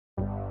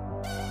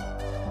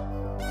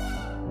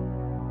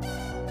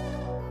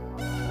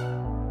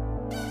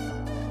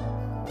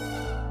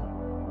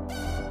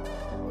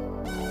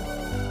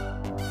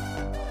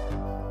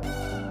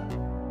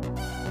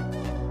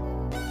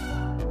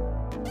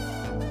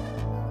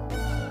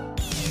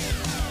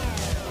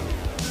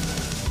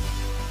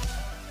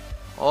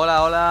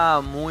Hola,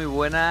 hola, muy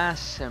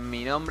buenas.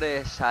 Mi nombre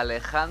es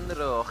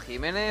Alejandro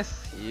Giménez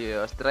y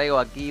os traigo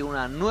aquí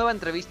una nueva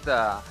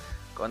entrevista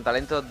con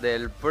talentos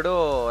del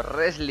pro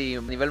wrestling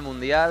a nivel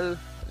mundial.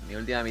 Mi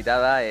última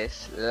invitada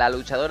es la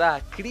luchadora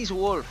Kris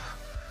Wolf,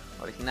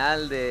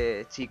 original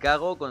de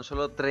Chicago con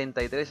solo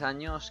 33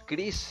 años.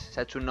 Kris se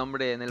ha hecho un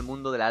nombre en el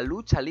mundo de la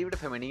lucha libre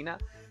femenina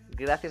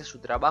gracias a su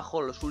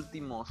trabajo los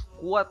últimos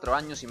 4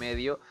 años y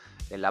medio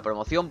en la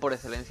promoción por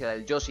excelencia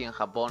del Joshi en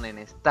Japón, en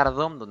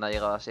Stardom, donde ha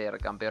llegado a ser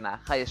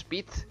campeona High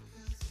Speed.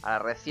 Ahora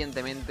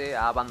recientemente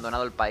ha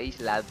abandonado el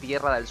país, la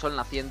tierra del sol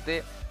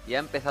naciente, y ha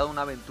empezado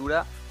una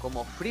aventura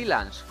como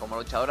freelance, como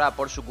luchadora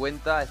por su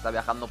cuenta. Está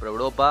viajando por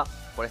Europa,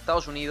 por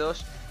Estados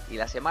Unidos, y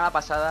la semana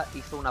pasada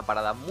hizo una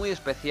parada muy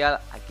especial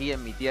aquí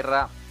en mi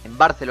tierra, en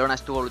Barcelona.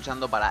 Estuvo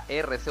luchando para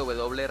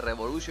RCW,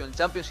 Revolution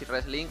Championship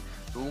Wrestling.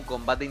 Tuvo un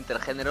combate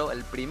intergénero,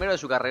 el primero de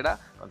su carrera,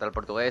 contra el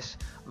portugués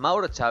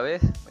Mauro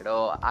Chávez.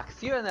 Pero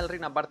acción en el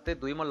ring aparte,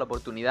 tuvimos la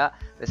oportunidad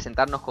de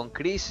sentarnos con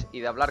Kris y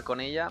de hablar con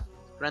ella.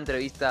 Una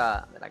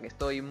entrevista de la que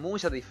estoy muy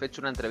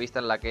satisfecho, una entrevista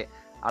en la que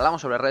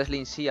hablamos sobre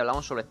wrestling, sí,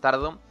 hablamos sobre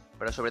Stardom,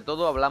 pero sobre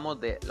todo hablamos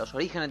de los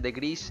orígenes de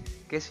Kris,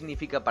 qué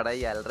significa para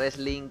ella el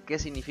wrestling, qué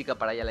significa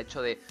para ella el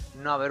hecho de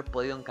no haber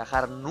podido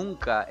encajar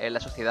nunca en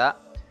la sociedad,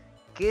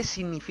 qué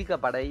significa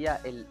para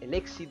ella el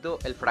éxito,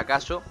 el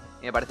fracaso.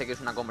 Y me parece que es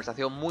una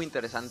conversación muy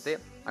interesante.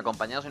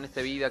 Acompañados en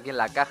este vídeo, aquí en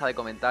la caja de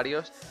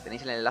comentarios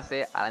tenéis el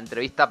enlace a la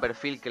entrevista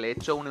perfil que le he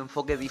hecho, un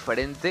enfoque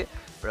diferente,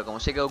 pero como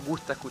sé que os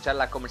gusta escuchar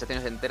las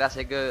conversaciones enteras,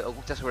 sé que os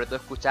gusta sobre todo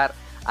escuchar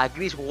a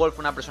Kris Wolf,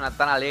 una persona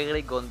tan alegre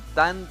y con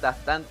tantas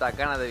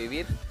ganas de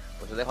vivir,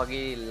 pues os dejo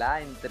aquí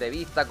la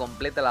entrevista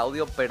completa, el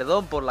audio.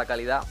 Perdón por la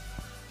calidad,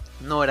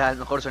 no era el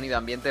mejor sonido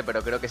ambiente,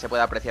 pero creo que se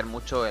puede apreciar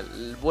mucho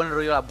el buen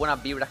rollo, las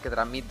buenas vibras que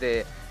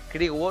transmite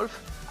Kris Wolf.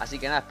 Así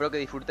que nada, espero que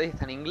disfrutéis.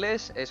 Está en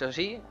inglés, eso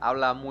sí,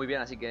 habla muy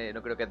bien, así que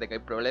no creo que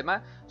tengáis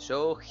problemas.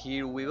 So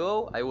here we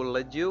go, I will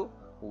let you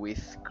with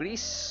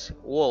Kris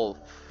Wolf.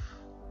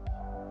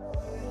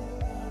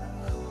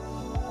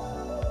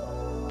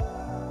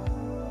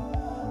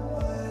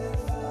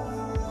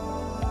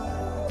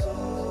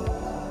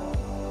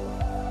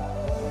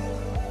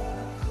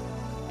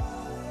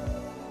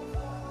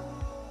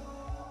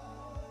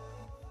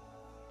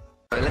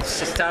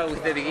 Let's start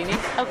with the beginning.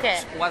 Okay.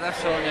 What are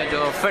some of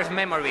your first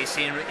memories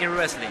in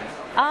wrestling?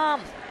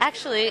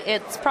 Actually,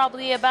 it's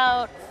probably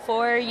about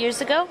 4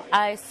 years ago.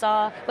 I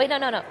saw. Wait,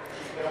 no.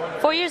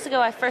 4 years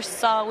ago, I first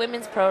saw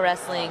women's pro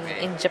wrestling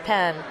in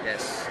Japan.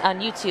 Yes.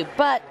 On YouTube.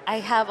 But I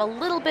have a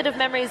little bit of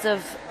memories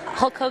of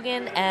Hulk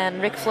Hogan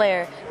and Ric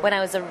Flair when I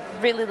was a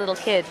really little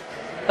kid.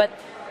 But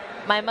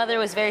my mother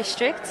was very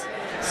strict,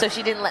 so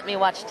she didn't let me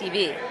watch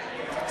TV.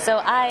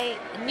 So I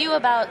knew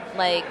about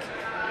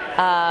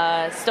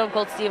Stone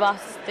Cold Steve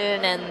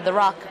Austin and The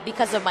Rock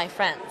because of my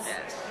friends.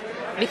 Yes.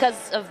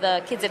 Because of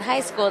the kids in high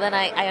school, then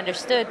I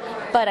understood,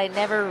 but I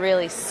never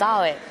really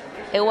saw it.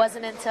 It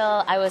wasn't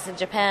until I was in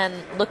Japan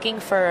looking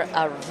for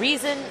a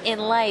reason in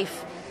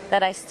life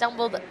that I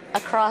stumbled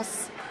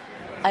across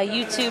a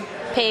YouTube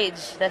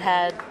page that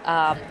had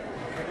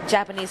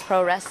Japanese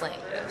pro wrestling.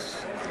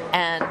 Yes.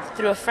 And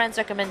through a friend's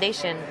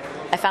recommendation,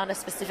 I found a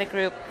specific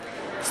group,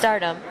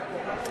 Stardom,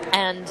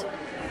 and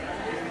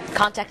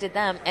contacted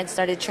them and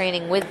started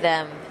training with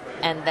them,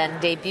 and then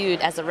debuted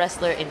as a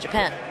wrestler in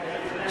Japan.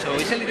 So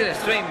it's a little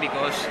strange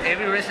because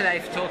every wrestler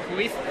I've talked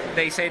with,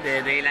 they say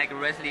that they like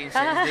wrestling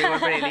since they were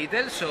very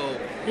little. So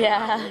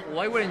Yeah.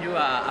 why weren't you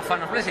a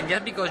fan of wrestling?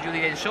 Just because you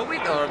didn't show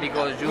it, or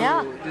because you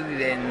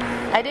didn't?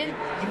 I didn't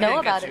know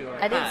about it.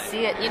 I didn't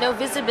see it. You know,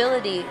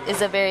 visibility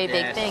is a very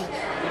big thing.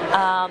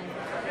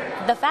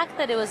 The fact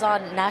that it was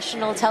on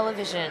national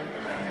television,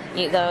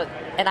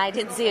 and I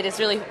didn't see it, is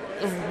really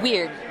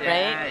weird,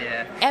 right?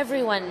 Yeah.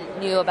 Everyone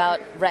knew about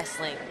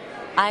wrestling.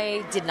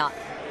 I did not.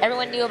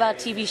 Everyone knew about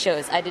TV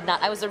shows. I did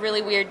not. I was a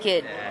really weird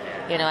kid.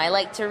 You know, I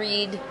liked to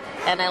read,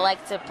 and I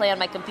liked to play on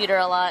my computer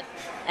a lot,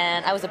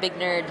 and I was a big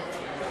nerd.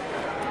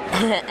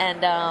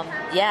 And I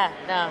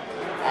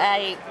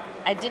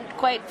didn't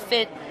quite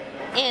fit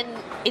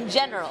in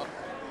general.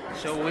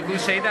 So we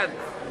could say that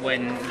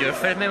when your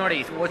first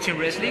memory is watching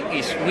wrestling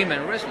is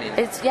women wrestling.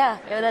 Yeah,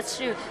 that's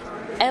true.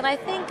 And I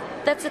think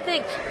that's the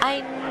thing.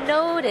 I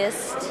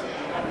noticed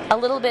a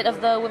little bit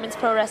of the women's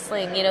pro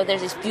wrestling. You know,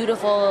 there's these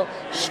beautiful,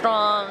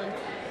 strong,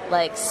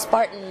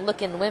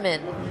 Spartan-looking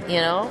women,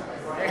 you know?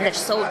 And they're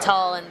so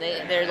tall, and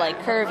they're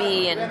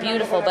curvy and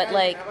beautiful, but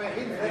I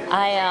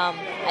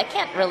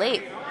can't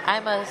relate.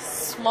 I'm a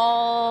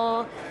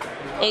small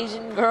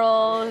Asian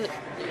girl,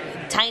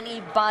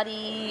 tiny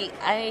body.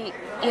 I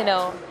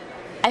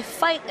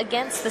fight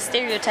against the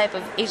stereotype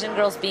of Asian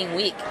girls being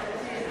weak,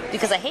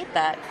 because I hate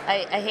that.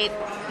 I hate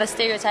the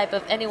stereotype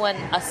of anyone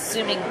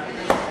assuming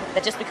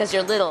that just because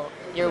you're little,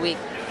 you're weak.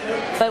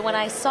 But when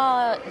I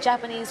saw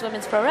Japanese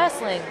women's pro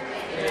wrestling,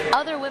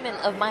 other women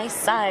of my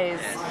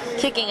size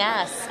kicking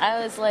ass, I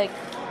was like,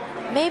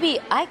 maybe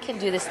I can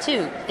do this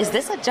too. Is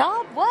this a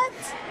job? What?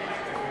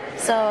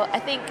 So I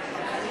think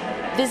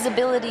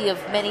visibility of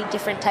many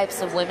different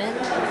types of women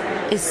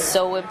is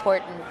so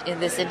important in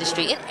this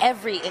industry, in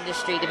every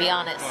industry, to be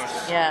honest.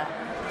 Yeah.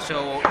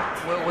 So,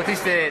 what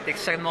is the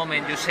exact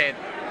moment you said,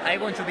 I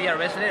want to be a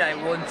wrestler, I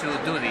want to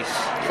do this?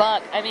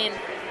 Fuck, I mean,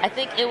 I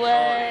think it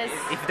was...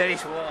 If there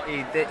is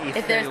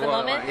if there's the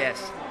moment?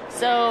 Yes.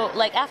 So,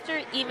 like,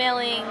 after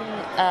emailing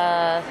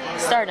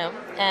Stardom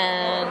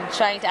and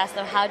trying to ask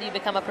them, how do you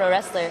become a pro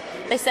wrestler,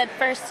 they said,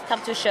 first,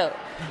 come to a show,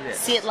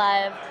 see it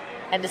live,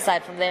 and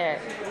decide from there.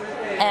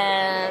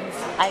 And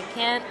I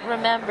can't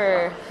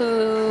remember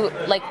who,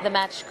 like, the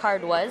match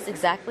card was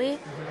exactly,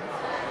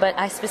 but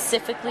I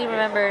specifically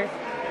remember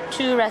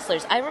 2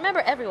 wrestlers. I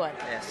remember everyone,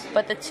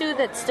 but the 2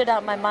 that stood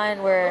out in my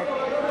mind were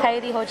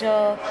Kairi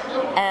Hojo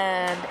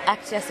and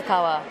Aki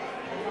Yasukawa.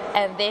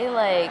 And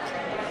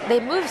they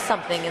moved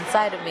something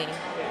inside of me.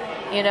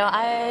 You know,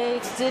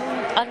 I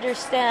didn't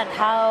understand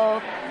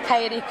how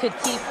Kairi could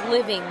keep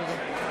living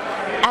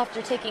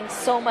after taking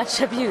so much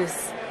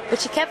abuse. But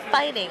she kept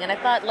fighting, and I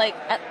thought, like,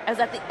 I was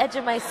at the edge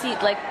of my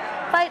seat, like,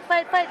 fight,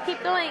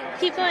 keep going,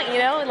 you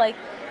know? Like,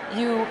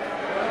 you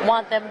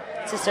want them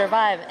to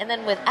survive. And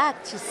then with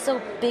Act, she's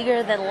so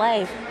bigger than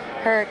life.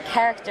 Her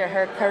character,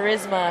 her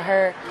charisma,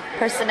 her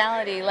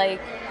personality,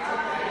 like,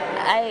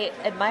 I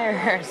admire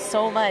her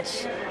so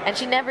much. And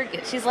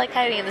she's like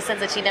Heidi in the sense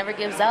that she never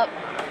gives up.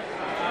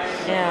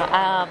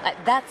 Yeah,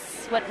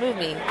 that's what moved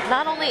me.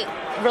 Not only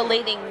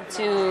relating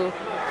to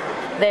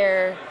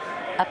their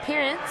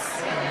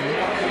appearance,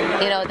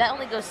 you know, that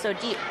only goes so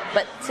deep,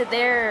 but to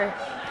their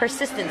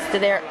persistence, to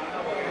their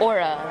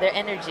aura, their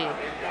energy.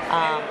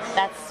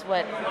 That's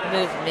what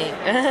moved me.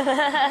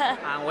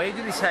 And why did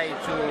you decide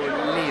to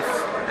leave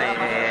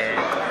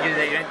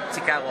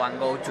Chicago and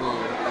go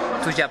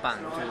to Japan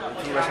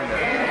to wrestle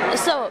there?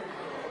 So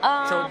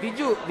did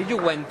you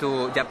went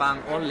to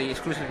Japan only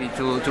exclusively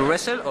to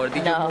wrestle, or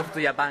did you move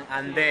to Japan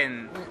and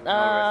then?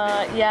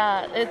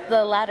 Yeah, it's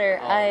the latter.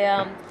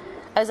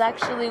 I was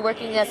actually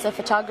working as a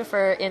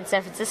photographer in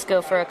San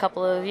Francisco for a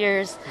couple of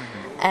years,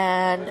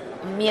 and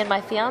me and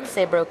my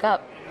fiance broke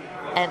up,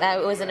 and I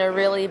was in a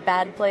really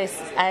bad place.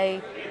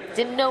 I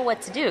didn't know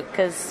what to do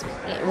because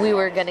we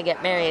were going to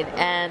get married,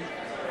 and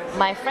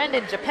my friend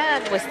in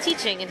Japan was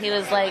teaching, and he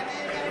was like,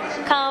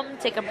 come,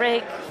 take a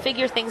break,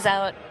 figure things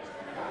out,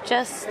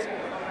 just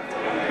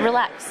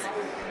relax.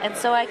 And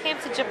so I came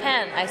to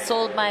Japan. I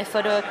sold my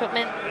photo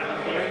equipment.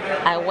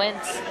 I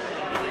went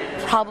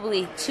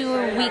probably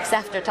 2 weeks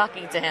after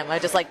talking to him. I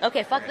was just like,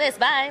 okay, fuck this,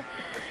 bye.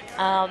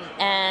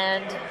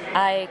 And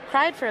I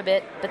cried for a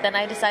bit, but then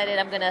I decided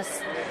I'm going to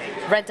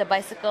rent a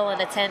bicycle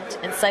and a tent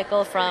and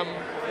cycle from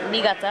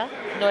Niigata,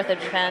 north of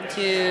Japan,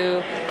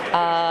 to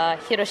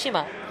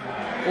Hiroshima,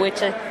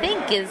 which I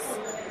think is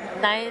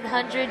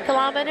 900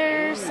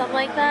 kilometers, something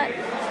like that.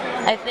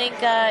 I think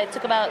it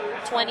took about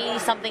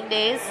 20-something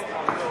days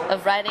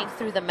of riding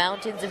through the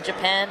mountains of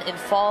Japan in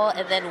fall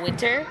and then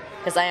winter,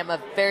 because I am a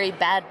very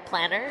bad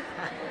planner.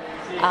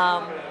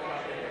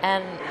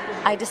 And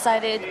I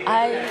decided,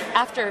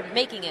 after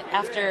making it,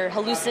 after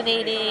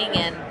hallucinating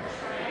and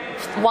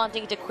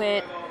wanting to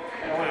quit,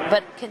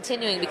 but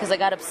continuing because I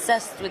got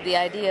obsessed with the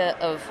idea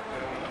of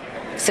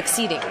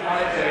succeeding.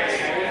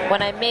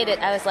 When I made it,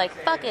 I was like,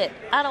 fuck it,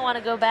 I don't want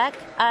to go back,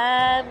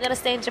 I'm going to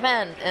stay in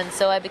Japan. And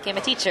so I became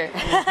a teacher.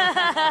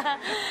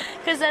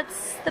 Because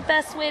that's the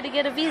best way to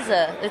get a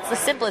visa. It's the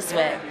simplest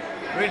way.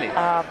 Really?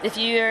 If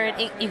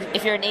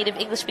you're a native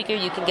English speaker,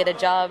 you can get a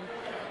job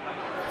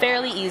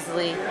fairly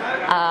easily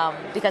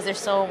because there's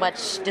so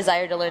much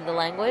desire to learn the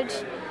language.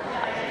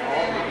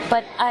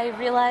 But I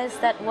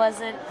realized that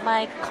wasn't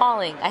my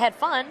calling. I had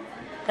fun,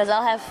 because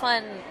I'll have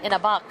fun in a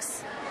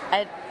box.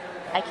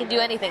 I can do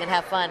anything and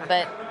have fun,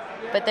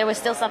 but there was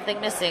still something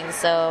missing.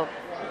 So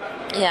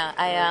yeah,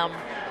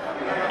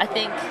 I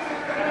think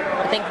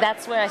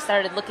that's where I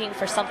started looking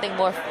for something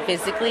more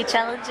physically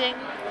challenging.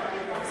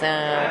 So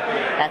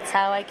that's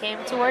how I came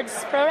towards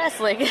pro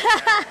wrestling.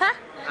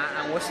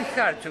 And was it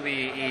hard to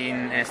be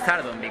in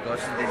Stardom?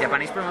 Because the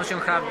Japanese promotion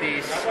have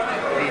this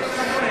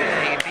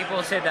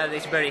people said that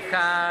it's very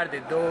hard, the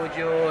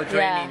dojo,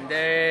 training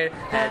there,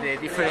 the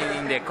difference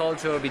in the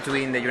culture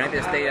between the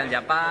United States and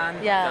Japan,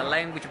 the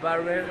language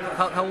barrier.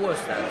 How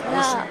was that?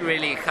 Was it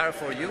really hard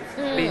for you,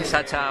 being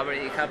such a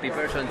very happy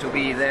person to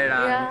be there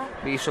and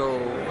be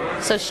so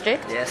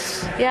strict?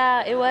 Yes.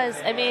 Yeah, it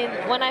was. I mean,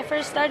 when I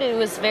first started, it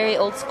was very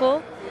old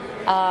school.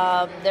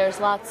 There's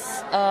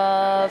lots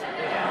of,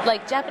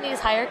 like, Japanese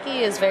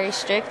hierarchy is very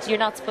strict. You're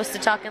not supposed to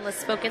talk unless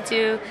spoken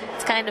to.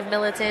 It's kind of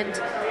militant.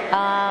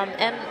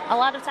 And a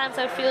lot of times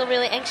I would feel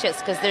really anxious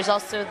because there's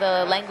also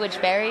the language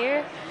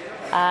barrier.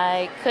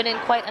 I couldn't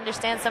quite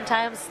understand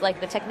sometimes, like,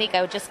 the technique. I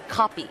would just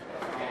copy,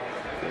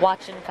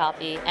 watch and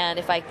copy. And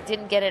if I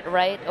didn't get it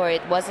right or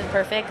it wasn't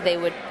perfect, they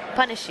would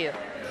punish you.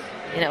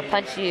 You know,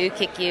 punch you,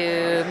 kick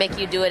you, make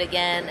you do it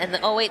again, and then,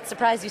 oh wait,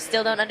 surprise, you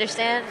still don't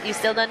understand? You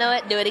still don't know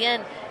it? Do it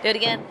again, do it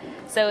again.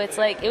 So it's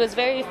like, it was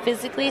very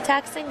physically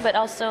taxing, but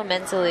also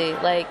mentally.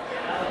 Like,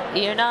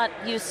 you're not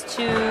used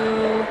to,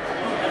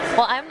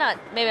 well, I'm not,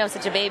 maybe I'm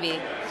such a baby,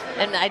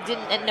 and I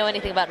didn't know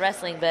anything about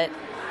wrestling, but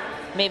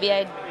maybe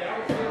I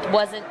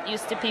wasn't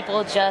used to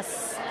people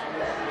just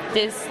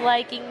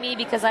disliking me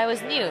because I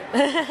was new.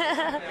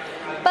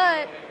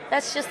 But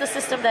that's just the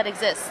system that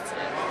exists.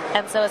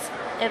 And so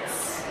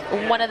it's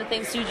one of the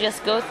things you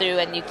just go through,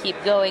 and you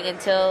keep going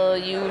until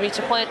you reach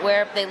a point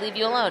where they leave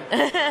you alone.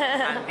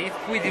 And did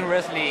quitting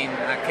wrestling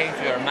came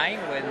to your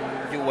mind when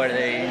you were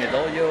there in the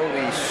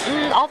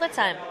dojo? All the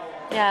time.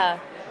 Yeah.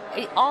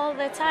 All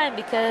the time,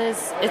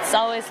 because it's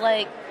always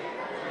like,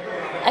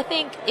 I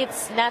think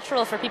it's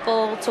natural for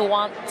people to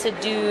want to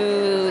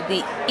do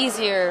the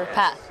easier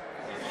path.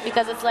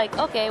 Because it's like,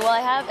 okay, well,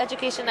 I have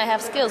education, I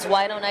have skills,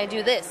 why don't I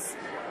do this?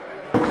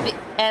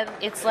 And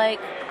it's like,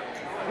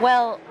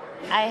 well,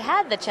 I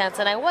had the chance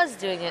and I was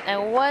doing it, I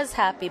was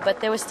happy, but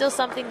there was still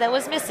something that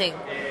was missing.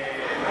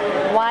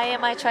 Why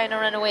am I trying to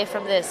run away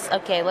from this?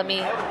 Okay, let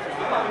me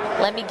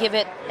give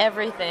it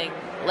everything.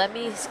 Let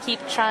me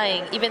keep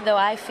trying, even though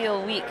I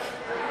feel weak,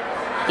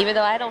 even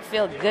though I don't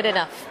feel good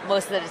enough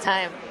most of the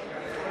time.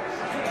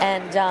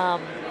 And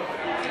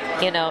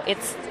you know,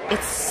 it's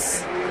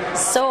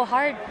so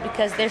hard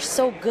because they're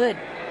so good.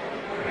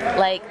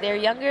 Like, they're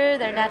younger,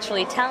 they're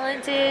naturally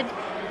talented.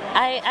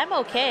 I'm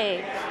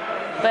okay,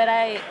 but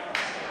I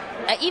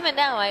even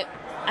now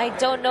I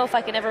don't know if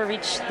I can ever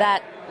reach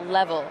that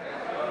level.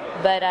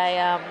 But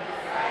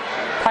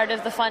part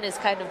of the fun is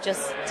kind of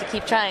just to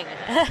keep trying.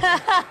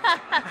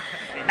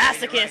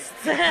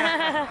 Masochists.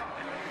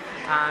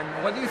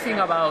 And what do you think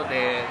about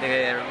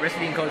the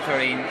wrestling culture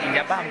in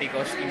Japan?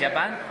 Because in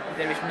Japan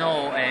there is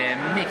no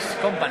mixed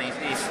companies.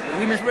 It's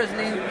women's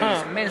wrestling,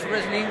 it's men's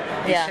wrestling,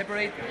 it's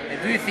separate.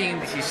 Do you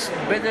think this is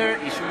better,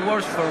 is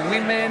worse for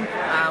women?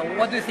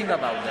 What do you think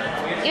about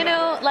that? You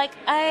know, like,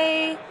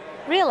 I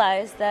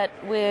realized that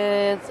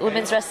with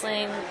women's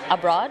wrestling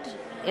abroad,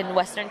 in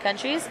Western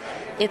countries,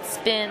 it's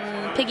been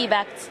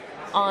piggybacked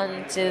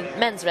onto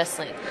men's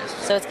wrestling.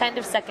 So it's kind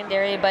of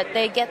secondary, but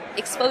they get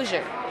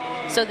exposure.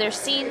 So they're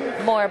seen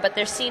more, but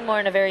they're seen more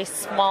in a very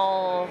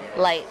small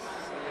light.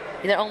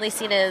 They're only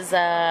seen as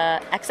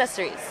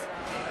accessories.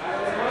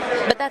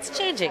 But that's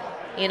changing,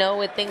 you know,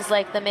 with things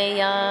like the Mae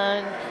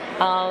Young.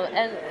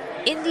 And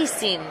indie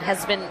scene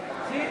has been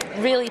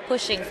really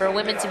pushing for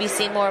women to be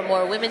seen more and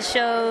more. Women's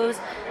shows,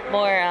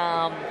 more,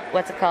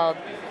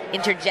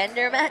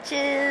 intergender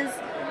matches.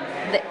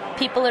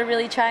 People are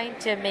really trying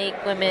to make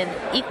women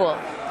equal.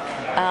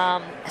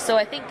 So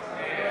I think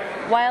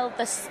while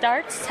the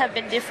starts have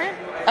been different,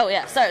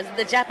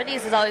 the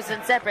Japanese has always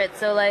been separate,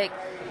 so like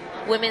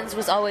women's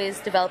was always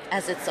developed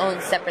as its own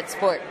separate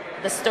sport.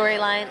 The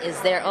storyline is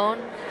their own.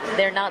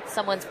 They're not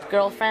someone's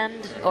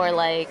girlfriend or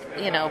like,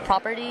 you know,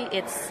 property.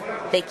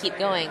 They keep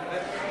going.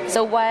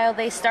 So while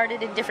they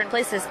started in different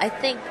places, I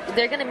think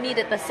they're going to meet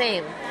at the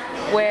same,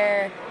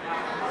 where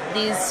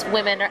these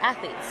women are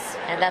athletes,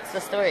 and that's the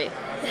story.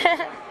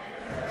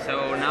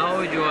 So now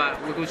we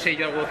could say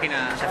you are working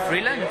as a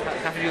freelance.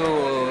 Have you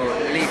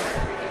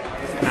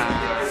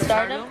left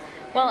Stardom?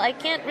 Well, I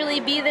can't really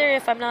be there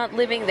if I'm not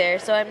living there,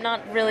 so I'm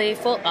not really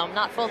I'm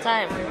not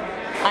full-time.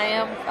 I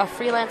am a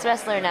freelance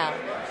wrestler now,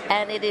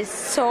 and it is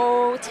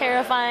so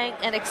terrifying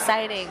and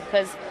exciting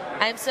because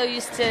I'm so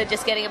used to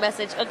just getting a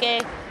message,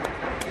 okay,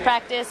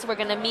 practice, we're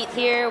going to meet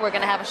here, we're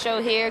going to have a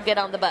show here, get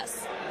on the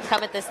bus,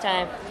 come at this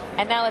time.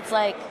 And now it's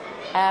like,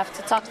 I have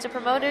to talk to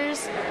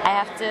promoters, I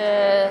have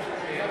to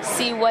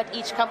see what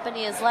each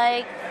company is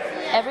like.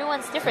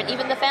 Everyone's different,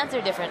 even the fans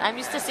are different. I'm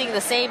used to seeing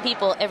the same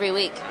people every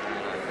week,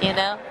 you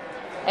know?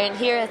 And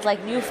here it's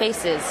like new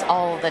faces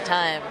all the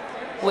time,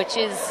 which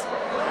is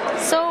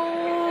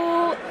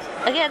so,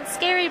 again,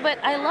 scary, but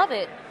I love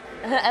it.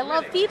 I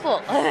love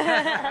people.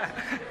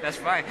 That's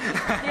fine.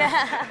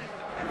 Yeah.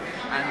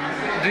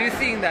 And do you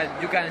think that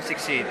you can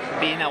succeed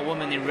being a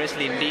woman in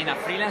wrestling, being a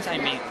freelance? I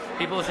mean,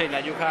 people say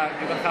that you can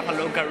have a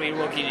long career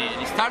working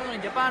in Stardom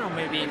in Japan or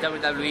maybe in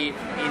WWE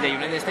in the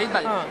United States,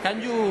 but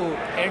can you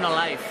earn a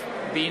life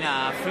being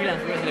a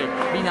freelance wrestler,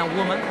 being a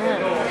woman?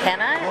 Can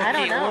I? I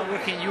don't know.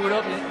 Working in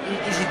Europe,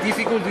 is it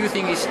difficult? Do you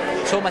think it's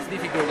so much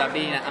difficult than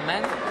being a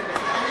man?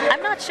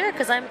 I'm not sure,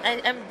 because I'm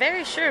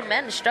very sure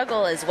men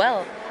struggle as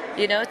well.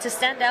 You know, to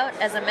stand out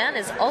as a man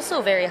is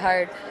also very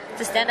hard.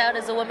 To stand out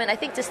as a woman, I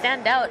think to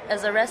stand out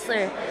as a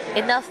wrestler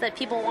enough that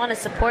people want to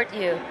support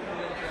you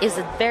is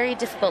a very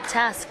difficult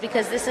task,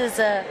 because this is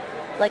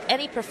like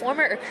any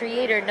performer or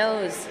creator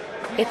knows,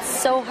 it's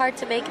so hard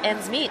to make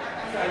ends meet.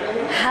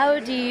 How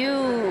do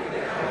you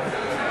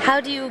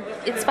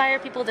inspire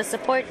people to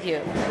support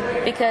you?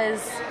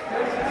 Because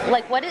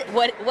like what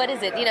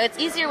is it? You know, it's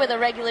easier with a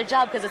regular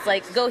job because it's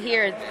like, go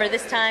here for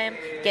this time,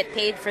 get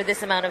paid for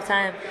this amount of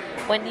time.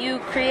 When you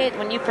create,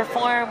 when you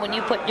perform, when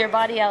you put your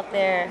body out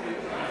there,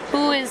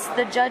 who is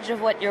the judge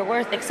of what you're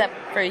worth except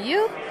for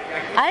you?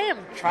 I am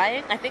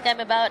trying. I think I'm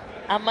about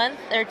a month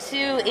or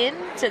two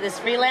into this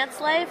freelance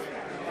life,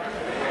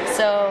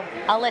 so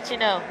I'll let you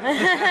know.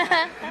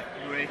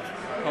 Great.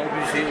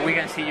 Hope we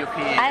can see you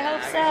here. I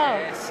hope so.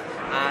 Yes.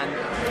 And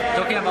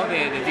talking about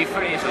the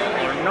difference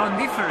or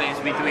non-difference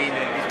between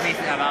this myth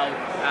about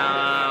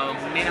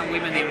men and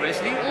women in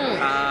wrestling.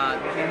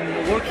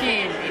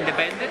 Working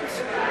independence,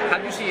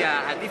 have you seen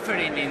a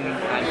difference in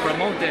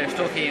promoters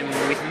talking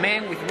with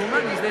men, with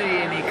women? Is there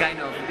any kind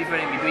of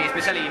difference between,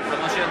 especially in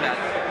promotion that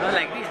not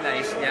like this,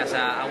 like just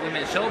a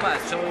women's show, but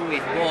show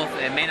with both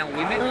men and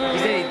women?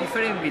 Is there a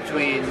difference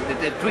between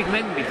the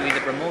treatment between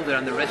the promoter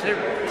and the wrestler,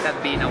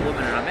 that being a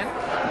woman or a man?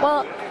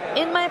 Well,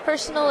 in my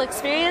personal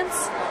experience,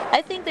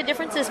 I think the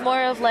difference is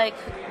more of like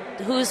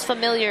who's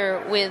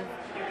familiar with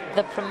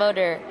the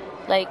promoter.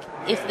 Like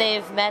if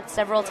they've met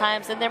several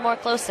times and they're more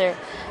closer.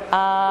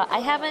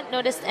 I haven't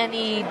noticed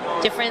any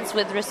difference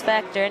with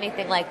respect or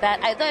anything like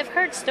that. I've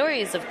heard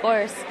stories, of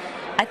course.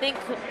 I think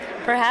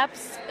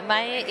perhaps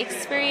my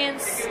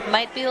experience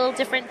might be a little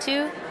different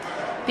too,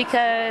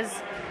 because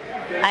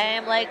I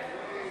am like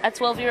a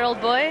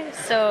 12-year-old boy,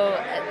 so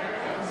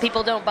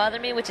people don't bother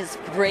me, which is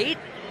great,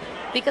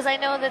 because I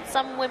know that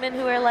some women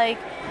who are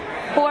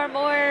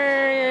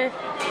more,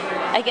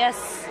 I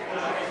guess,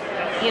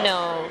 you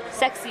know,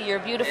 sexy or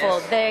beautiful,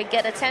 they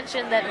get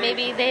attention that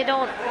maybe they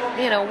don't,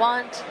 you know,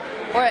 want,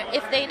 or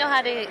if they know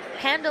how to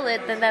handle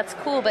it, then that's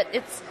cool, but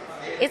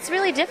it's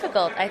really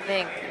difficult, I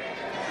think.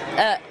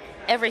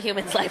 Every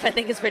human's life, I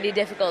think, is pretty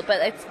difficult, but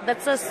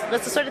that's the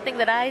sort of thing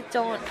that I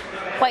don't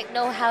quite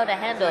know how to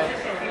handle.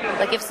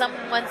 Like if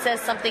someone says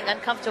something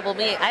uncomfortable to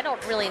me, I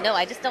don't really know,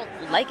 I just don't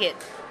like it.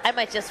 I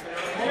might just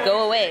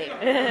go away.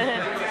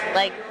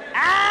 Like,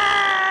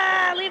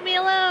 leave me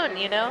alone,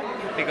 you know?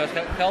 Because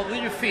how do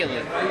you feel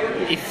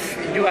if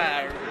you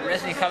are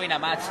wrestling, having a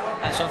match,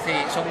 and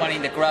someone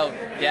in the crowd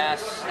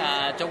just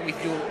talk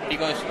with you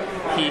because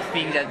he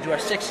thinks that you are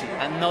sexy,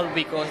 and not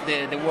because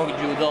the work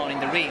you done in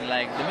the ring,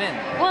 like the men?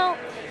 Well,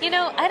 you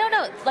know, I don't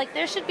know. Like,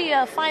 there should be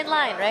a fine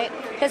line, right?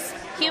 Because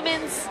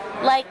humans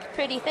like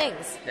pretty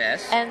things.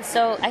 Yes. And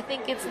so I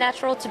think it's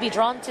natural to be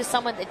drawn to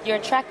someone that you're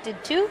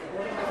attracted to.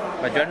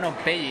 But you're not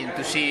paying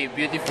to see a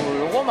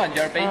beautiful woman,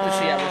 you're paying to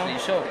see a wrestling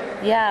show.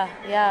 Yeah,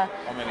 yeah.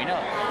 Or maybe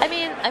not. I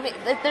mean,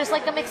 there's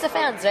like a mix of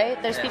fans, right?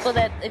 There's people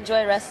that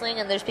enjoy wrestling,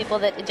 and there's people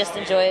that just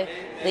enjoy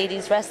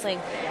ladies wrestling.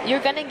 You're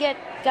gonna get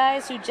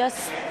guys who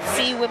just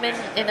see women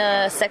in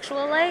a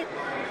sexual light.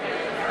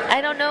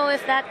 I don't know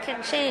if that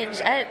can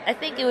change. I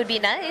think it would be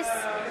nice,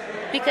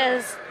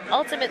 because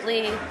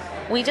ultimately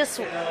we just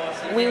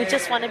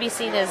want to be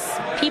seen as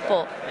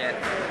people. Yeah.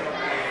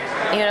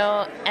 You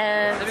know,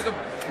 and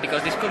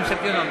because this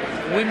conception of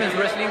women's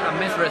wrestling and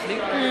men's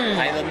wrestling,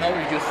 I don't know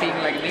if you think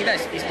like me, that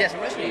it's just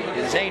wrestling.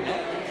 You say, no?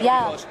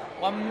 Yeah. Because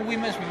one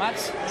women's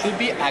match should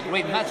be a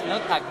great match,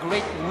 not a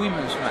great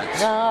women's match.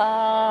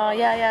 Oh,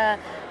 yeah.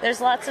 There's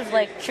lots of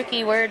like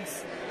tricky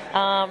words.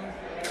 I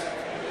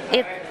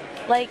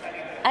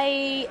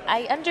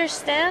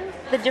understand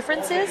the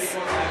differences,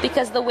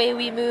 because the way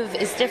we move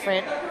is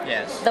different.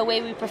 Yes. The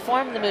way we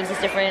perform the moves is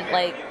different.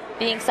 Like,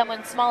 being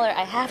someone smaller,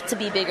 I have to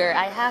be bigger.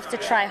 I have to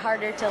try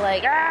harder to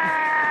like,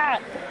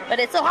 but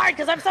it's so hard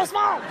because I'm so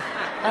small.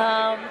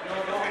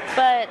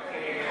 But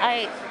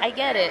I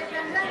get it.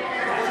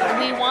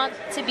 We want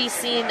to be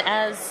seen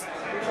as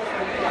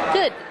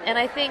good, and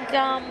I think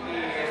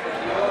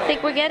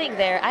we're getting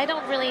there. I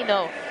don't really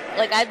know.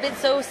 Like, I've been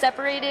so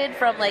separated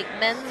from like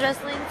men's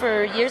wrestling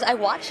for years. I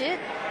watch it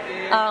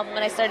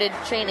when I started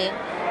training,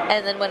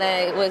 and then when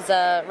I was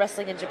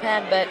wrestling in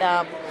Japan. But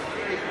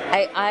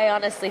I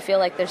honestly feel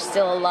like there's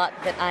still a lot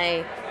that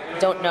I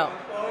don't know,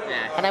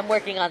 and I'm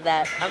working on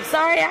that. I'm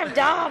sorry, I'm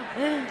dumb.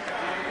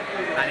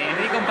 And in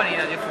the company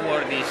that you've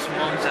worked these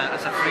months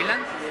as a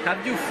freelance,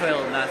 have you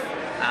felt that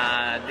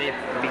they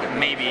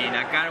maybe in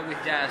a car with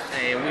just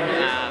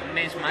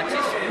men's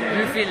matches,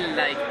 do you feel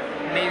like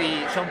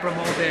maybe some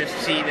promoters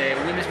see the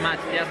women's match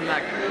just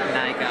like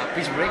a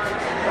piece break?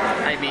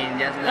 I mean,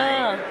 just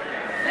like...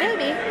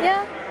 maybe,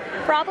 yeah.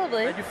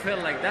 Probably. Did you feel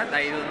like that?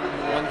 I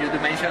don't want you to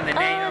mention the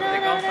name of the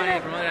company.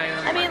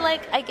 No. I mean,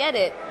 like, I get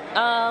it.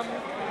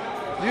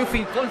 Do you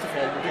feel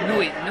comfortable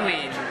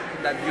knowing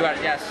that you are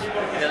just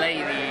the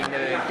lady in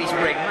the peace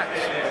break match?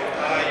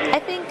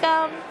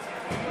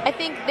 I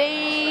think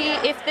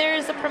if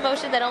there's a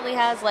promotion that only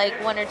has like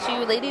 1 or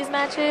 2 ladies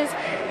matches,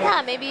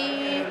 yeah,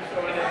 maybe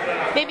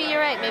you're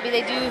right. Maybe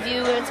they do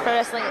view women's pro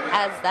wrestling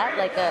as that,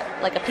 like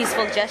a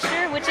peaceful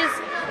gesture, which is,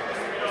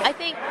 I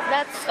think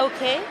that's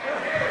okay,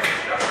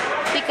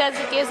 because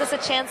it gives us a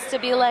chance to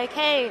be like,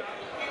 hey,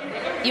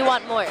 you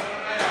want more?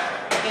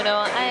 You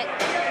know,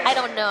 I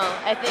don't know.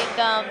 I think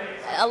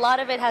a lot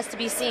of it has to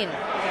be seen.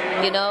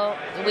 You know,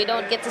 we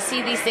don't get to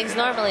see these things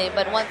normally,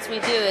 but once we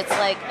do, it's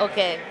like,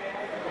 okay,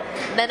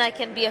 then I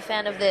can be a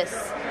fan of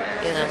this.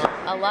 You know,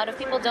 a lot of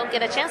people don't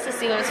get a chance to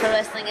see women's pro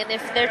wrestling, and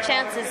if their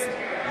chance is,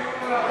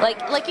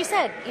 like you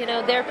said, you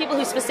know, there are people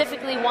who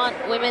specifically want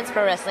women's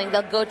pro wrestling.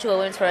 They'll go to a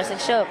women's pro wrestling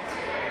show.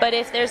 But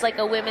if there's like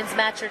a women's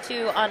match or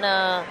two on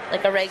a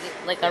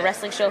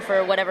wrestling show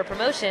for whatever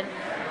promotion,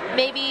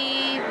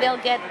 maybe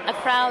they'll get a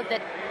crowd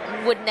that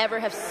would never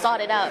have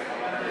sought it out.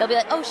 They'll be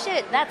like, oh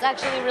shit, that's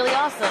actually really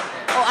awesome.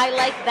 Oh, I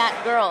like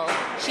that girl.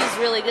 She's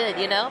really good,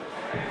 you know?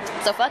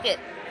 So fuck it.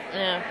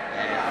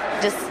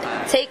 Just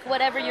take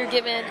whatever you're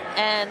given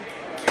and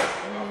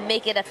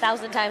make it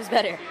 1,000 times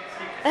better.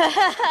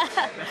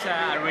 That's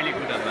a really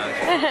good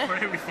advice for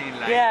everything in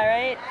life. Yeah,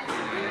 right?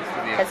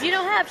 Yes, Because you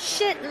don't have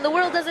shit and the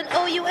world doesn't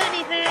owe you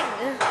anything.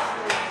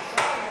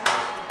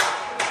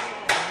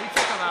 We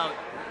talk about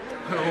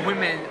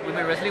women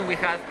wrestling. We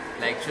have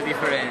like two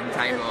different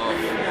type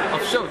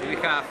of shows. We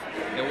have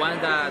the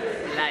one that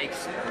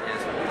likes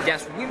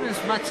just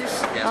women's matches,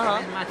 just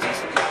men's matches,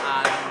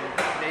 and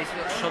there is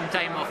some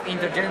time of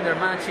intergender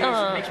matches,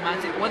 mixed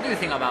matches. What do you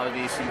think about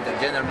these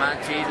intergender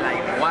matches,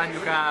 like the one you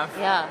have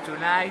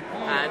tonight?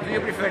 Do you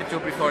prefer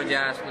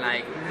just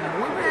like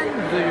women?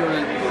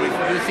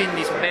 Do you think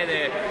it's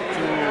better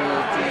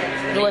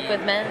to work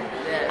with men?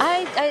 Yes.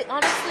 I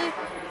honestly,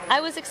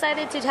 I was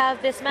excited to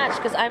have this match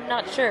because I'm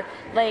not sure.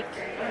 Like,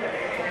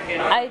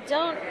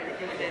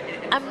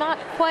 I'm not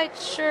quite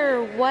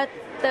sure what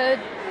the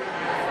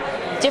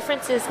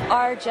differences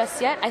are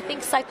just yet. I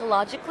think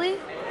psychologically,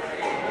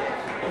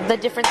 the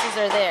differences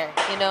are there.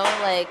 You know,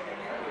 like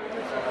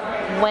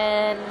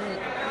when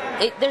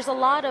there's a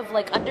lot of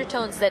like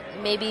undertones that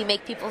maybe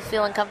make people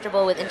feel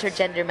uncomfortable with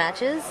intergender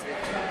matches,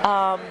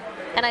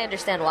 and I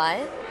understand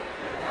why.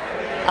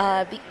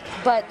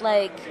 But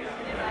like,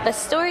 the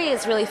story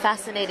is really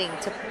fascinating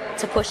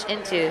to push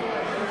into.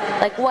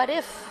 Like, what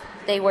if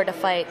they were to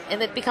fight,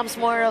 and it becomes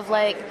more of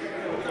like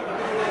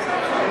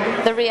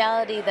the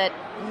reality that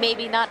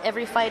maybe not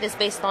every fight is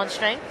based on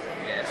strength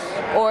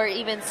or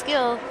even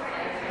skill.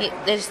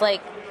 There's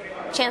like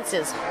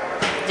chances,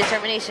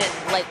 determination,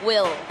 like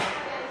will.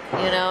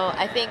 You know,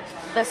 I think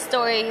the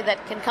story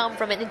that can come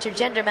from an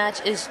intergender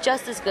match is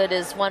just as good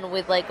as one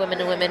with like women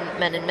and women,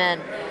 men and men.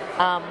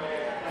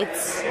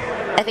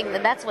 I think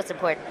that's what's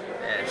important.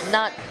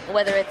 Not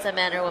whether it's a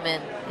man or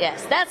woman.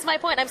 Yes, that's my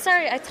point. I'm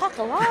sorry, I talk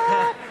a lot.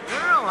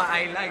 No,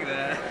 I like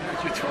that.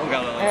 You talk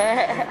a lot.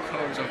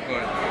 Of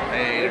course.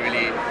 I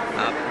really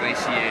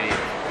appreciate it.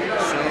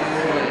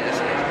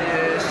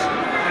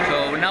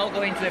 So now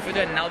going to the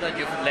future, now that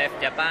you've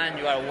left Japan,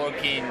 you are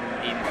working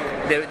in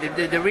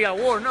the real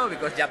world, no?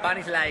 Because Japan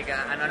is like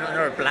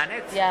another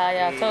planet.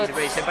 Yeah, totally. It's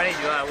very separate.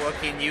 You are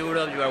working in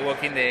Europe, you are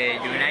working in the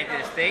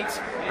United States.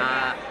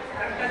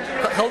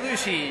 How do you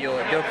see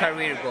your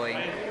career going?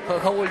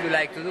 How would you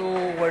like to do?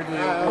 Where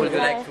would you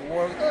like to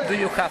work? Do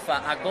you have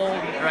a goal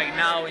right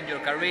now in your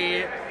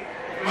career?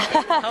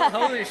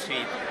 How do you see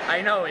it?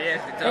 I know,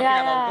 yes, talking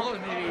about goals,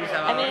 maybe it's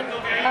about a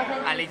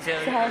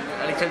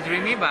little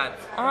dreamy, but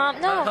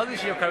no. How do you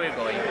see your career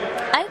going?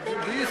 I think.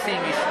 Do you think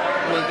it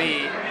will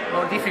be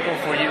more difficult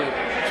for you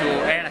to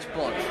earn a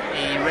spot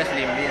in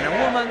wrestling being a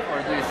woman,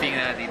 or do you think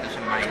that it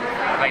doesn't mind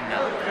right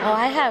now? Oh,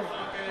 I have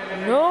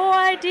no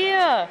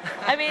idea.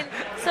 I mean,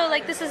 so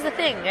like this is the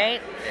thing,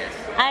 right?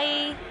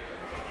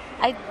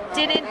 I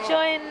didn't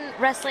join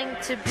wrestling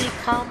to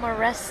become a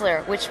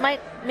wrestler, which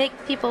might make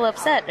people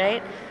upset,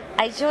 right?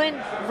 I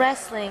joined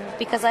wrestling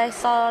because I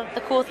saw the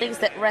cool things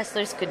that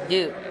wrestlers could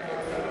do.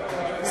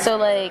 So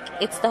like,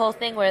 it's the whole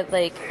thing where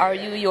like, are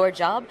you your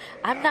job?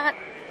 I'm not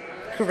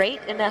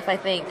great enough, I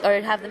think, or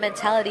have the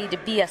mentality to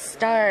be a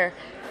star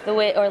the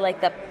way, or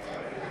like the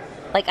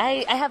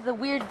I have the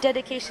weird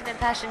dedication and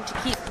passion to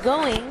keep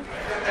going,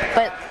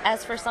 but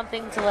as for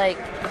something to like,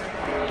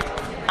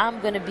 I'm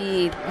gonna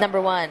be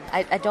number one,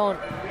 I don't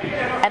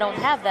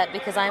have that,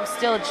 because I'm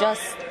still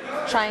just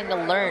trying to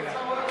learn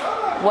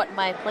what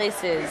my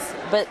place is.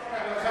 But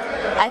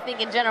I think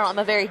in general I'm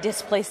a very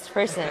displaced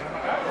person.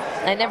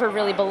 I never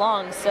really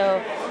belong.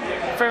 So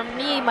for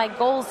me, my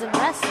goals in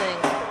wrestling,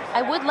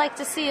 I would like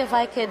to see if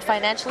I could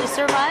financially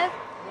survive.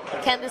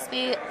 Can this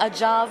be a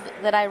job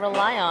that I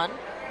rely on?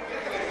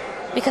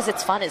 Because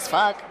it's fun as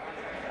fuck,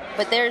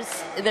 but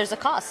there's a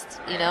cost,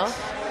 you know.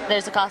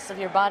 There's a cost of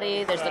your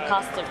body. There's the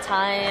cost of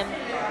time.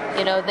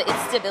 You know, the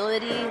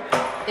instability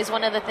is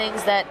one of the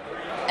things that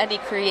any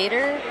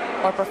creator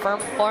or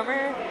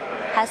performer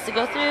has to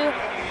go through.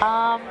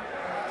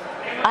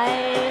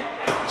 I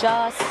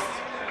just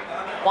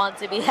want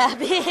to be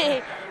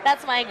happy.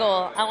 That's my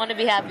goal. I want to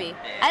be happy,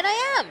 and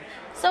I am.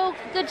 So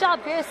good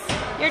job, Kris.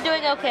 You're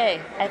doing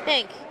okay, I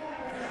think.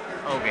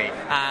 Okay,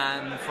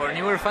 and for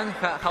newer fans,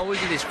 how would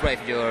you describe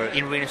your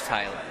in-ring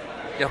style,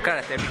 your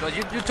character? Because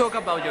you talk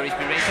about your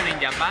inspiration in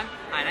Japan,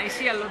 and I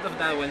see a lot of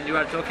that when you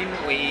are talking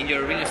in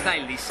your ring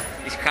style, this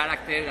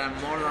character and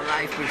more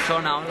life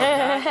persona, all of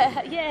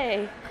that.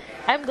 Yay!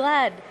 I'm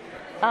glad.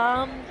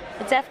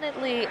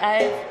 Definitely,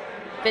 I've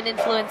been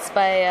influenced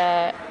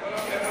by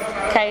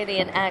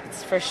Kairi and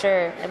acts for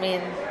sure. I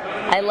mean,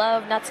 I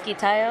love Natsuki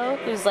Tayo,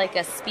 who's like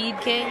a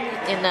speed king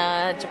in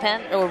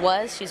Japan, or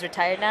was. She's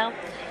retired now.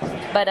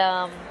 But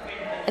I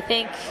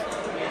think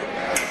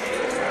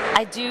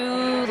I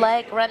do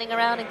like running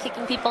around and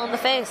kicking people in the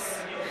face.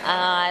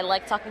 I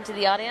like talking to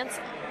the audience,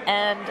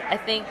 and I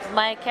think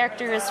my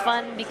character is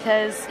fun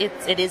because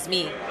it is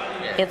me.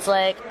 It's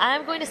like,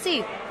 I'm going to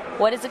see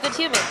what is a good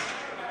human.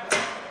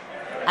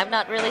 I'm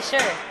not really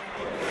sure,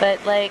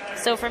 but like,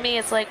 so for me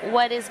it's like,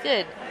 what is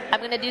good? I'm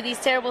going to do these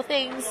terrible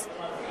things,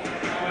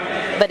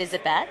 but is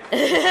it bad?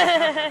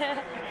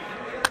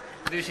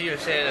 Do you see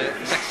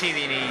yourself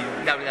succeeding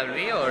in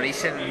WWE or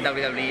isn't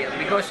WWE?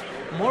 Because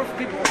more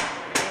people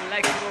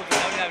like to go to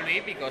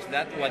WWE because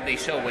that's what they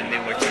saw when they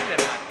were children.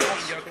 But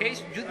in your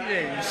case, you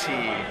didn't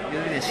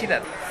see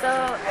that.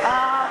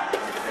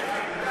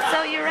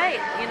 So you're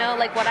right. You know,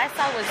 like what I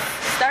saw was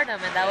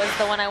Stardom, and that was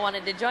the one I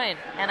wanted to join,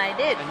 and I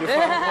did. And you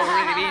found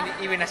already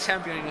being even a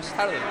champion in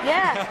Stardom.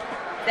 Yeah,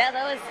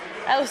 that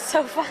was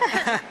so fun.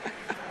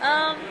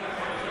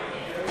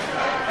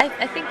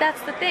 I think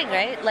that's the thing,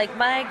 right? Like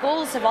my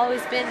goals have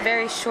always been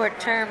very short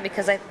term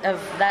because of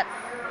that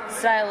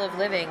style of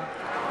living.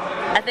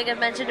 I think I've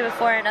mentioned it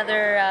before in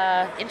other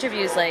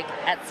interviews. Like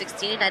at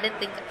 16, I didn't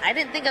think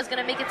I was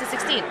gonna make it to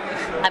 16.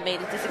 I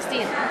made it to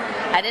 16.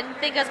 I didn't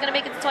think I was gonna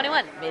make it to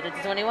 21. Made it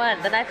to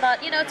 21. Then I thought,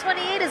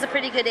 28 is a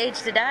pretty good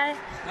age to die.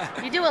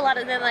 You do a lot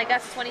of. Then I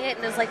got to 28,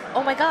 and it was like,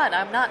 oh my god,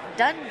 I'm not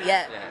done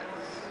yet.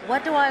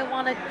 What do I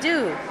want to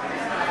do?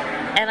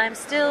 And I'm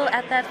still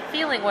at that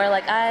feeling where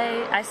like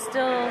I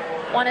still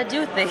want to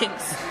do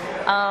things.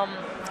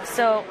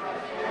 So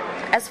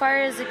as far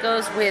as it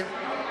goes with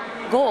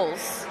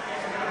goals,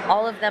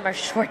 all of them are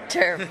short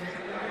term.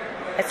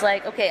 It's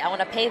like, okay, I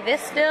want to pay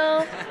this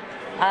bill.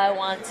 I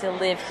want to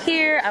live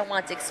here. I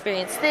want to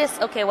experience this.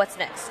 Okay, what's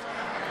next?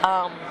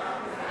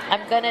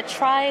 I'm gonna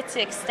try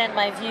to extend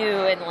my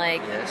view and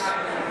like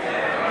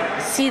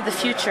see the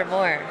future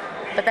more.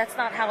 But that's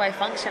not how I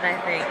function, I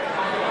think.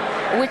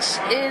 Which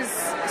is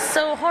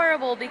so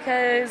horrible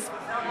because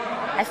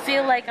I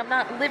feel like I'm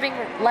not living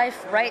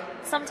life right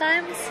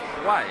sometimes.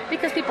 Why?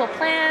 Because people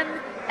plan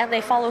and they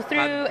follow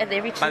through and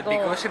they reach the goal.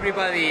 But because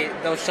everybody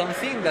does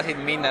something, does it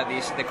mean that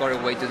is the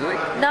correct way to do it?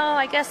 No,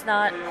 I guess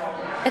not.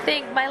 I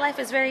think my life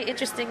is very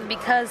interesting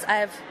because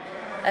I've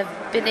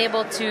been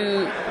able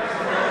to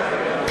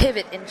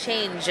pivot and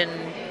change and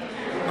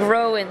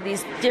grow in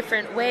these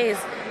different ways.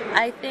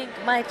 I think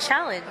my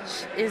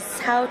challenge is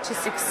how to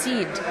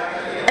succeed.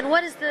 And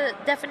what is the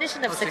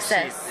definition of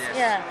success? Succeed, yes.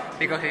 Yeah.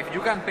 Because if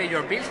you can pay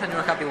your bills and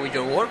you're happy with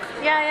your work,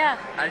 yeah.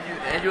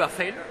 Are you a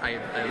failure? I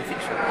don't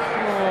think so.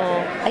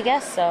 Oh, I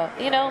guess so.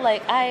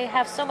 Like I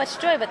have so much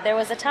joy, but there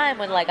was a time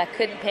when like I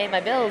couldn't pay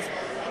my bills,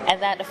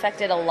 and that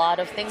affected a lot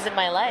of things in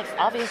my life,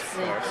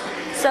 obviously.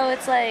 So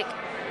it's like,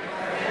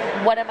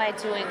 what am I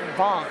doing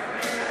wrong?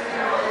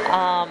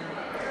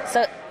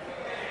 So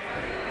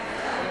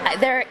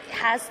there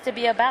has to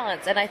be a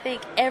balance, and I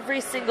think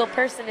every single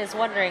person is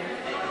wondering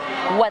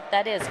what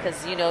that is,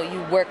 because you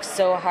work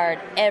so hard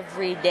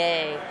every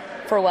day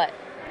for what?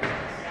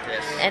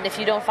 Yes. And if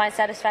you don't find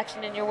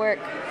satisfaction in your work,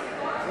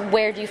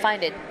 where do you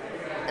find it?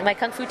 And my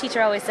kung fu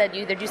teacher always said,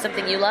 you either do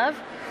something you love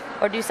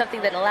or do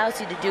something that allows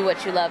you to do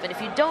what you love. And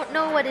if you don't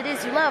know what it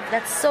is you love,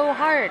 that's so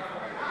hard.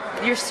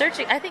 You're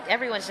searching. I think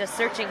everyone's just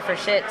searching for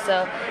shit.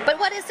 So, but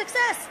what is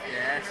success?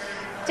 Yes.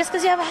 Just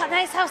because you have a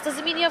nice house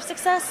doesn't mean you have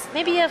success.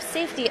 Maybe you have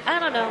safety. I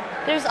don't know.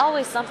 There's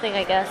always something,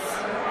 I guess.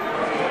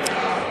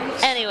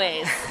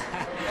 Anyways,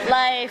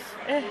 life.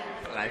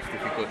 Life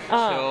difficult.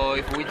 So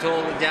if we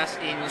talk just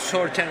in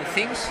short-term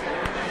things,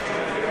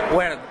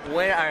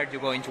 where are you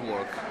going to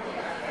work?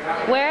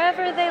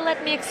 Wherever they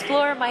let me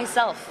explore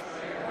myself.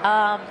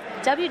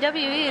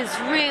 WWE is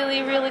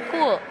really, really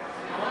cool.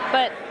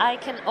 But I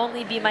can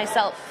only be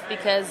myself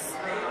because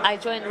I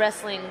joined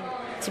wrestling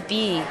to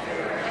be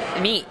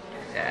me.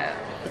 Yeah.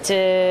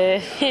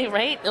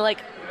 Right? Like,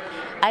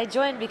 I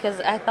joined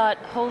because I thought,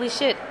 holy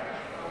shit,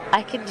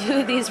 I can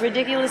do these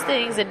ridiculous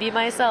things and be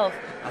myself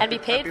and be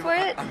paid for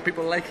it. And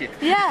people like it.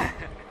 Yeah.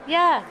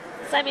 Yeah.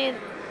 So, I mean,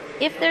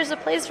 if there's a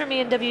place for me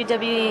in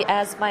WWE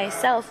as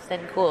myself,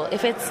 then cool.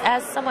 If it's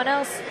as someone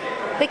else,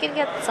 they can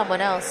get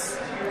someone else.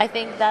 I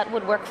think that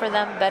would work for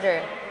them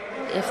better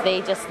if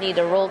they just need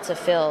a role to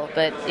fill.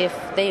 But if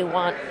they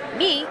want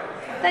me,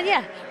 then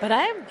yeah. But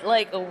I'm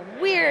like a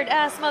weird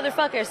ass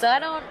motherfucker, so I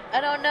don't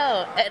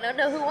know. I don't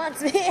know who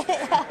wants me.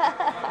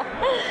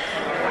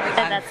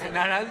 And that's it.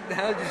 Now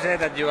you say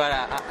that you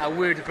are a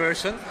weird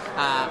person.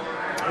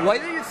 Why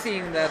do you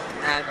think that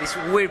these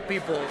weird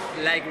people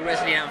like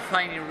wrestling and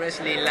finding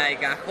wrestling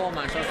like a home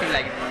and something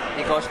like that?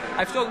 Because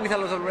I've talked with a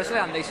lot of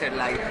wrestlers and they said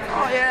like,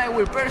 oh yeah, I'm a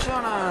weird person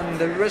and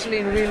the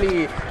wrestling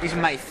really is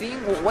my thing.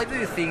 Why do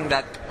you think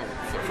that,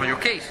 for your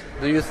case,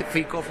 do you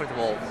feel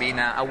comfortable being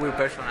a weird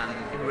person and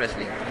in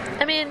wrestling?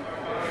 I mean,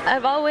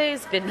 I've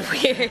always been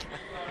weird,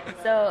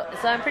 so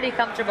I'm pretty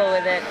comfortable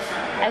with it.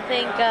 I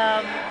think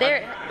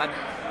But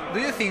do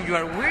you think you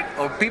are weird,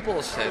 or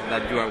people said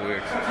that you are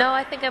weird? No,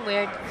 I think I'm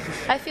weird.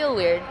 I feel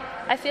weird.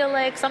 I feel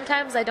like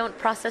sometimes I don't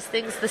process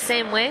things the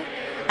same way.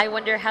 I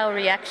wonder how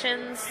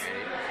reactions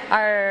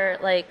are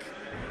like.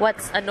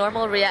 What's a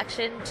normal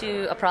reaction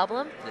to a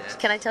problem? Yes.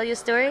 Can I tell you a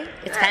story?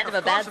 It's kind of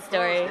a bad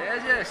story.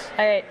 Yes.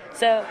 All right.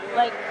 So,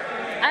 like,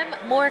 I'm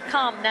more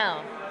calm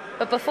now,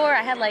 but before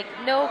I had like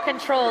no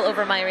control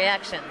over my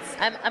reactions.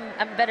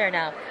 I'm better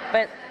now.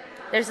 But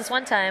there's this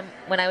one time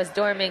when I was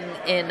dorming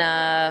in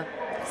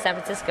San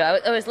Francisco.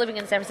 I was living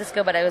in San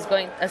Francisco, but I was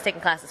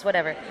taking classes,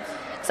 whatever.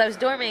 So I was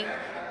dorming,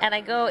 and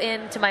I go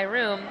into my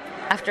room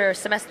after a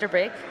semester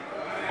break,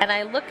 and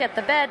I look at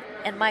the bed,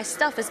 and my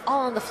stuff is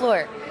all on the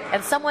floor,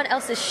 and someone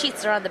else's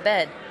sheets are on the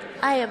bed.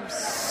 I am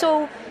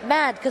so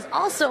mad, because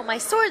also my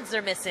swords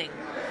are missing.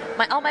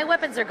 All my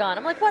weapons are gone.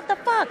 I'm like, what the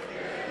fuck?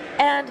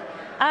 And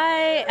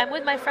I am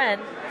with my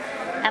friend,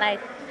 and I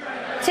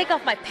take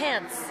off my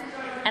pants,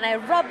 and I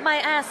rub my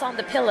ass on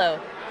the pillow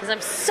because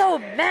I'm so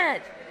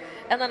mad.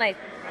 And then I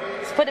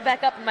put it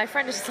back up, and my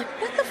friend is just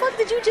like, what the fuck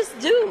did you just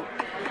do?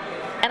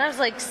 And I was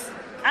like,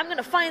 I'm going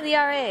to find the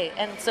RA.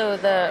 And so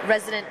the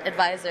resident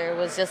advisor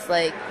was just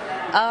like,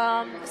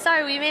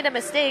 sorry, we made a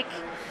mistake.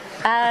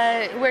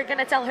 We're going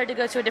to tell her to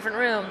go to a different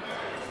room.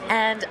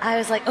 And I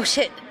was like, oh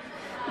shit.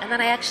 And then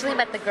I actually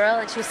met the girl,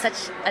 and she was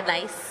such a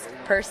nice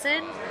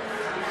person.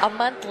 A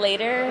month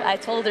later, I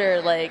told her,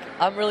 like,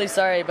 I'm really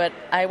sorry, but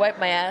I wiped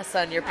my ass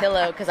on your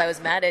pillow because I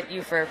was mad at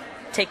you for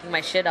taking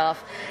my shit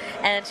off.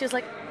 And she was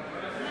like,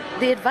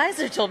 the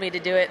advisor told me to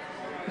do it,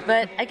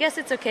 but I guess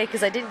it's okay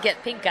because I didn't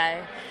get pink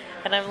eye.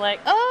 And I'm like,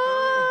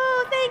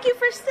 oh, thank you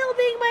for still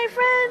being my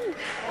friend.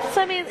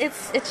 So, I mean,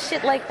 it's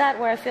shit like that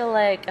where I feel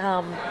like,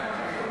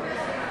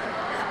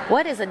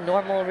 what is a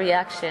normal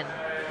reaction?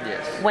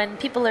 Yes. When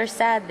people are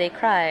sad, they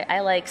cry.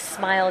 I like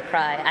smile,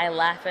 cry. I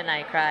laugh and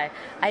I cry.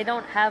 I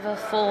don't have a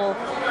full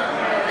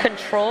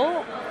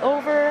control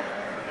over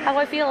how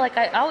I feel. Like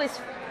I always,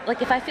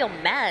 like if I feel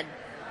mad,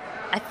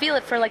 I feel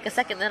it for like a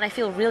second, then I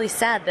feel really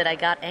sad that I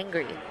got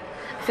angry.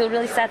 I feel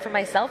really sad for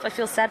myself. I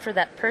feel sad for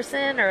that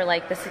person or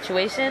like the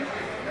situation.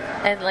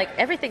 And like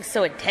everything's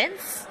so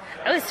intense.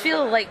 I always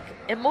feel like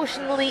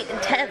emotionally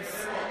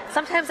intense.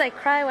 Sometimes I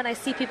cry when I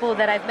see people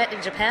that I've met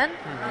in Japan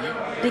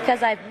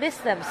because I've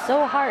missed them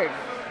so hard,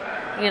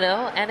 you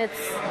know, and it's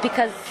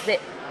because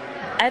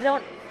I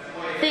don't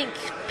think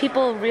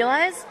people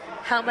realize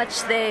how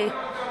much they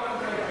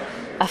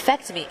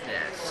affect me,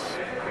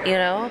 you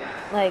know,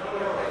 like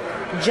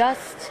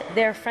just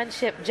their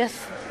friendship, just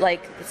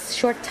like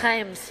short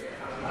times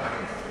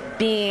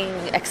being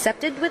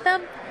accepted with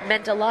them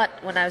meant a lot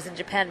when I was in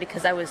Japan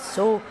because I was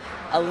so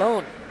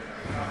alone.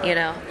 You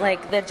know,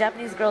 like the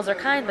Japanese girls are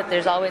kind, but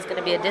there's always going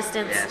to be a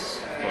distance.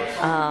 Yes,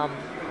 of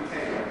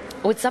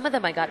course. With some of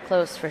them I got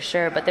close for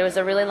sure, but there was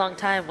a really long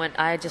time when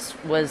I just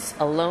was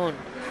alone.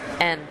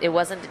 And it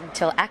wasn't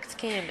until ACT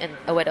came and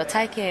Oedo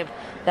Tai came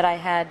that I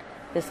had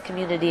this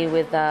community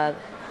with the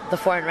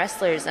foreign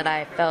wrestlers, and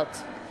I felt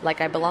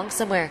like I belonged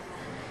somewhere.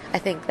 I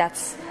think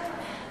that's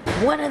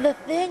one of the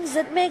things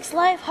that makes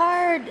life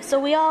hard. So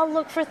we all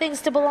look for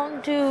things to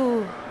belong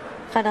to.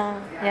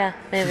 Yeah,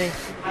 maybe.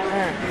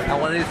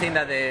 And what do you think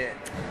that the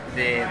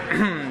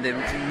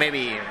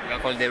maybe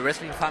called the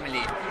wrestling family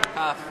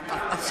have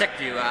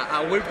accepted you?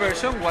 A weird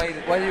person? Why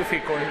do you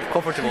feel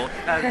comfortable?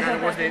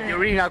 That was the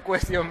original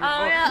question.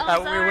 Oh yeah,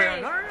 I'm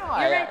sorry. No.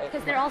 You're right,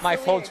 because they're also my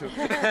fault weird.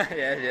 too.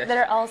 yes.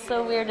 They're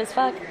also weird as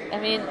fuck. I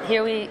mean,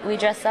 here we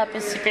dress up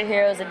as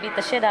superheroes and beat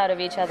the shit out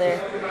of each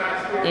other.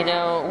 You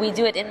know, we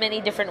do it in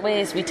many different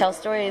ways. We tell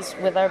stories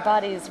with our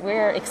bodies.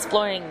 We're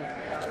exploring.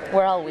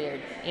 We're all weird.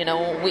 You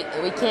know, we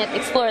can't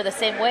explore the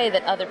same way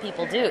that other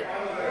people do.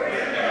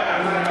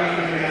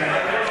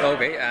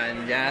 Okay,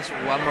 and just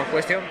one more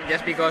question.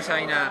 Just because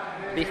I'm a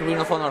big Ring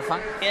of Honor fan.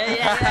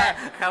 Yeah.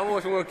 How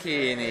was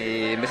working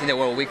in Best in the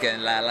World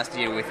weekend last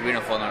year with Ring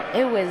of Honor?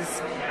 It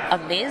was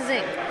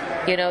amazing.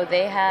 You know,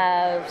 they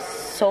have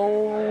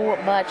so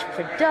much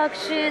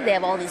production. They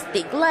have all these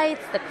big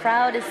lights. The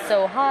crowd is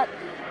so hot.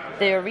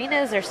 The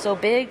arenas are so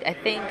big. I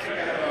think,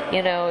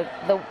 you know,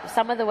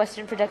 some of the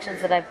Western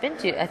productions that I've been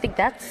to, I think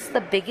that's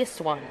the biggest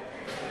one.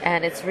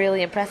 And it's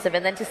really impressive.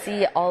 And then to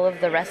see all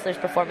of the wrestlers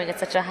performing at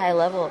such a high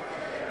level.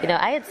 You know,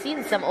 I had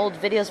seen some old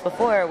videos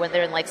before when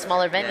they're in like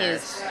smaller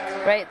venues,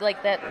 right?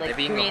 Like that, like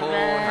green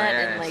mat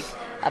and like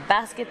a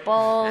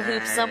basketball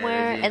hoop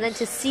somewhere. And then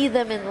to see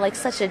them in like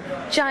such a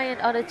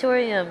giant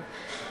auditorium,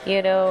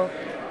 you know,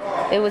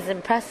 it was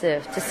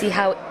impressive to see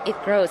how it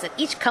grows. And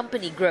each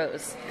company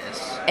grows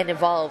and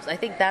evolves. I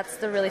think that's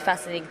the really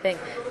fascinating thing.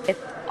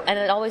 And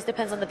it always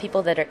depends on the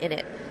people that are in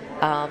it.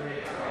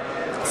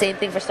 Same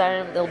thing for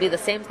Stardom. It'll be the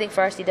same thing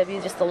for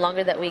RCW, just the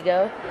longer that we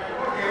go.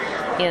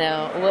 You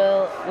know,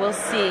 we'll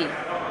see.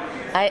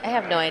 I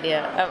have no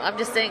idea. I'm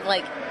just saying,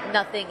 like,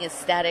 nothing is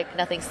static,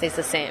 nothing stays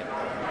the same.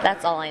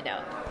 That's all I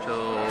know.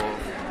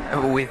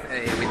 So, with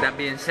that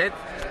being said,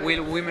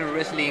 will women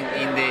wrestling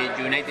in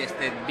the United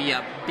States be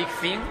a big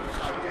thing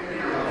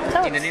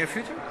in the near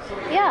future?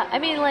 Yeah, I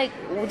mean, like,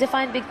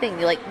 define big thing.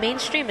 Like,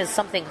 mainstream is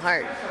something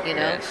hard, you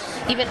know?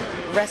 Yes. Even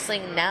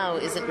wrestling now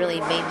isn't really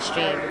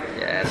mainstream.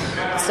 Yes.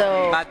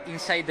 So, but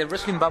inside the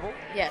wrestling bubble?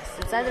 Yes,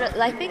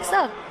 I think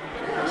so.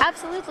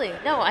 Absolutely.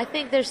 No, I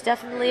think there's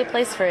definitely a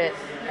place for it.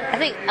 I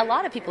think a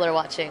lot of people are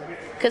watching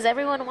because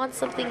everyone wants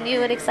something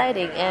new and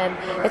exciting, and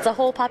it's a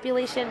whole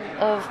population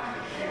of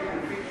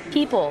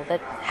people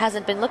that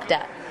hasn't been looked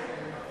at,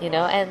 you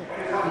know, and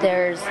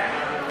there's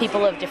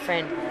people of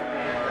different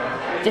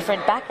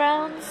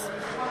backgrounds,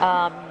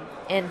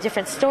 and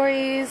different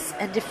stories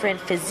and different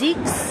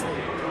physiques,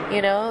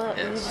 you know.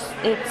 Yes.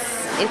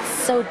 It's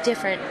so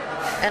different,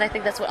 and I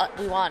think that's what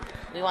we want.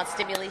 We want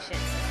stimulation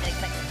and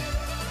excitement.